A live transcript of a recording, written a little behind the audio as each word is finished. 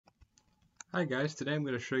Hi guys, today I'm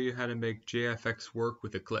going to show you how to make JFX work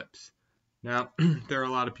with Eclipse. Now, there are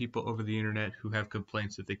a lot of people over the internet who have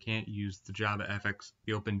complaints that they can't use the JavaFX,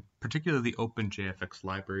 particularly the OpenJFX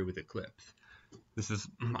library with Eclipse.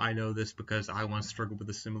 I know this because I once struggled with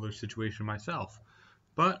a similar situation myself,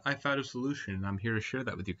 but I found a solution and I'm here to share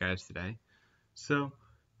that with you guys today. So,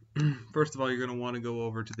 first of all, you're going to want to go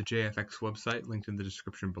over to the JFX website linked in the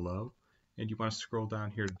description below, and you want to scroll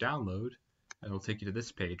down here to download, and it'll take you to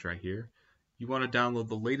this page right here. You want to download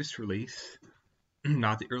the latest release,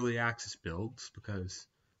 not the early access builds, because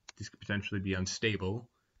these could potentially be unstable.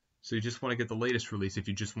 So you just want to get the latest release if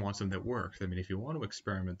you just want something that works. I mean, if you want to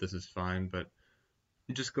experiment, this is fine, but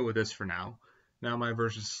just go with this for now. Now my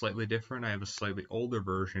version is slightly different. I have a slightly older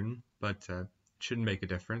version, but it shouldn't make a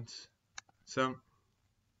difference. So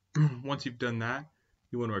once you've done that,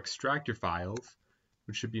 you want to extract your files,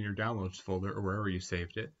 which should be in your downloads folder or wherever you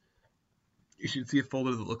saved it. You should see a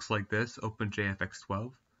folder that looks like this, OpenJFX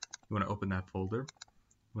 12. You want to open that folder.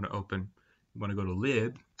 You want to go to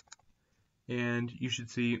lib, and you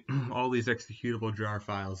should see all these executable jar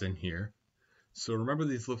files in here. So remember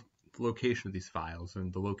the location of these files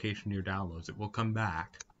and the location of your downloads. It will come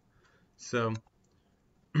back. So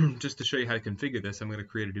just to show you how to configure this, I'm going to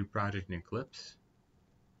create a new project in Eclipse.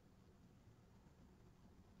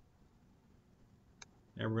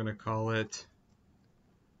 And we're going to call it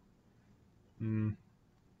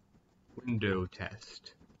window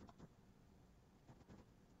test.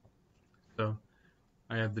 So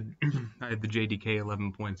I have the JDK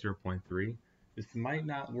 11.0.3. This might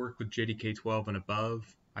not work with JDK 12 and above.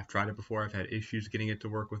 I've tried it before. I've had issues getting it to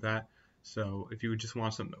work with that. So if you just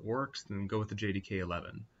want something that works, then go with the JDK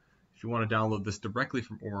 11. If you want to download this directly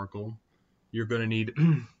from Oracle, you're going to need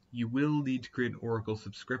you will need to create an Oracle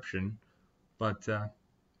subscription. But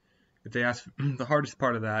if they ask, the hardest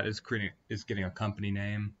part of that is getting a company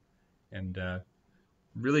name, and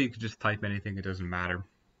really you could just type anything. It doesn't matter.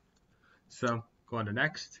 So go on to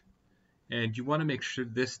next, and you want to make sure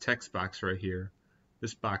this text box right here,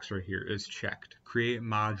 this box right here is checked. Create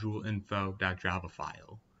module info.java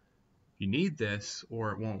file. You need this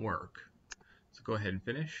or it won't work. So go ahead and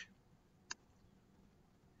finish.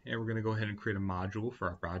 And we're going to go ahead and create a module for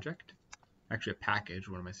our project. Actually a package,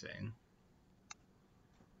 what am I saying?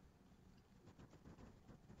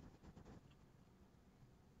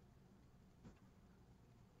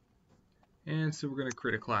 And so we're going to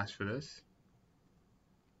create a class for this.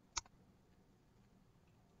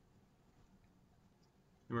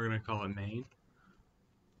 And we're going to call it main,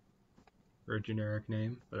 or a generic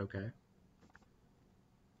name, but okay.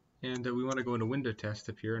 And we want to go into window test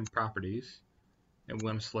up here in properties, and we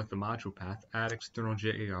want to select the module path, add external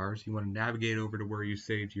JARs. You want to navigate over to where you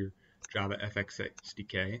saved your JavaFX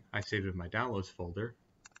SDK. I saved it in my downloads folder.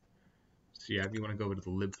 So yeah, you want to go to the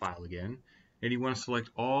lib file again, and you want to select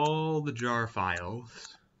all the jar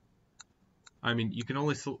files. I mean, you can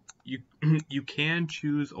only you can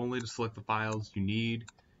choose only to select the files you need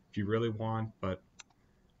if you really want, but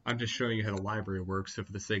I'm just showing you how the library works. So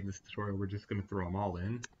for the sake of this tutorial, we're just going to throw them all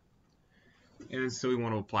in. And so we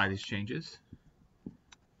want to apply these changes,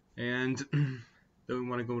 and then we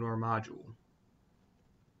want to go to our module.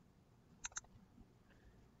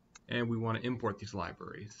 And we want to import these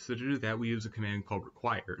libraries. So to do that, we use a command called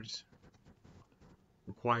requires.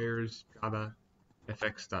 Requires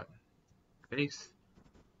JavaFX.base.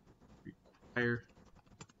 Require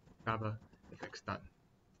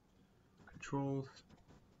JavaFX.controls.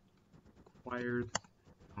 Requires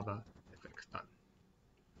JavaFX.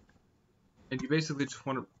 And you basically just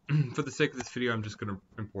want to, for the sake of this video, I'm just going to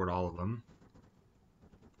import all of them.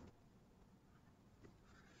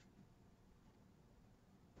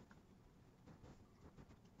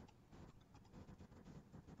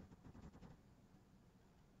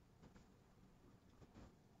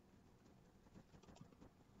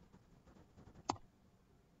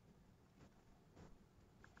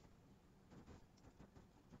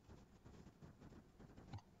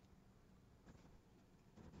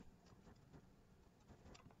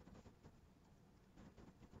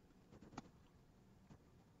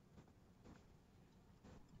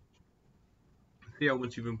 See how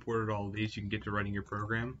once you've imported all of these, you can get to writing your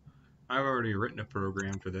program. I've already written a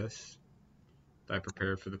program for this that I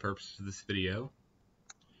prepared for the purposes of this video.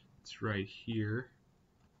 It's right here.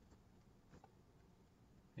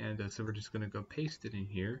 And so we're just going to go paste it in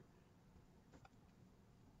here.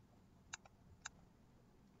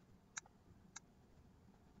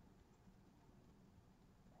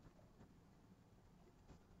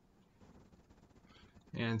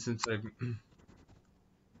 And since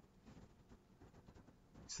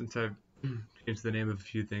I've changed the name of a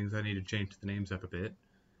few things, I need to change the names up a bit.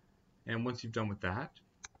 And once you've done with that,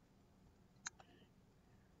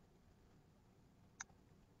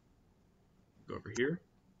 go over here.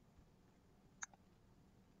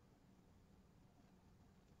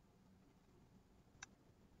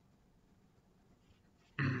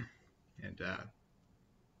 And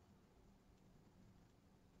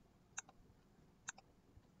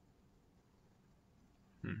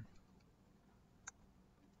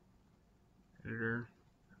editor.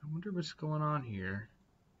 I wonder what's going on here.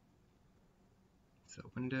 So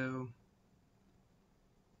window.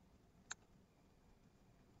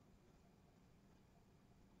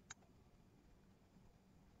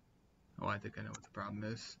 Oh, I think I know what the problem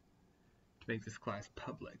is. To make this class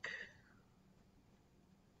public.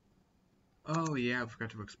 Oh yeah, I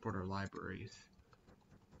forgot to export our libraries.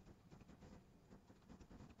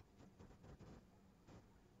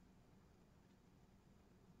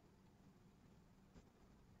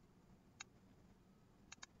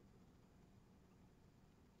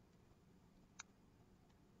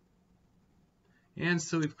 And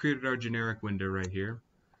so we've created our generic window right here.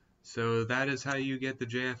 So that is how you get the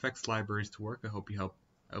JFX libraries to work. I hope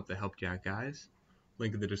that helped you out, guys.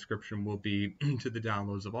 Link in the description will be to the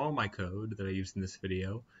downloads of all my code that I used in this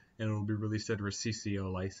video, and it will be released under a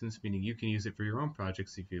CC0 license, meaning you can use it for your own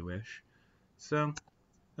projects if you wish. So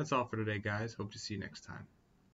that's all for today, guys. Hope to see you next time.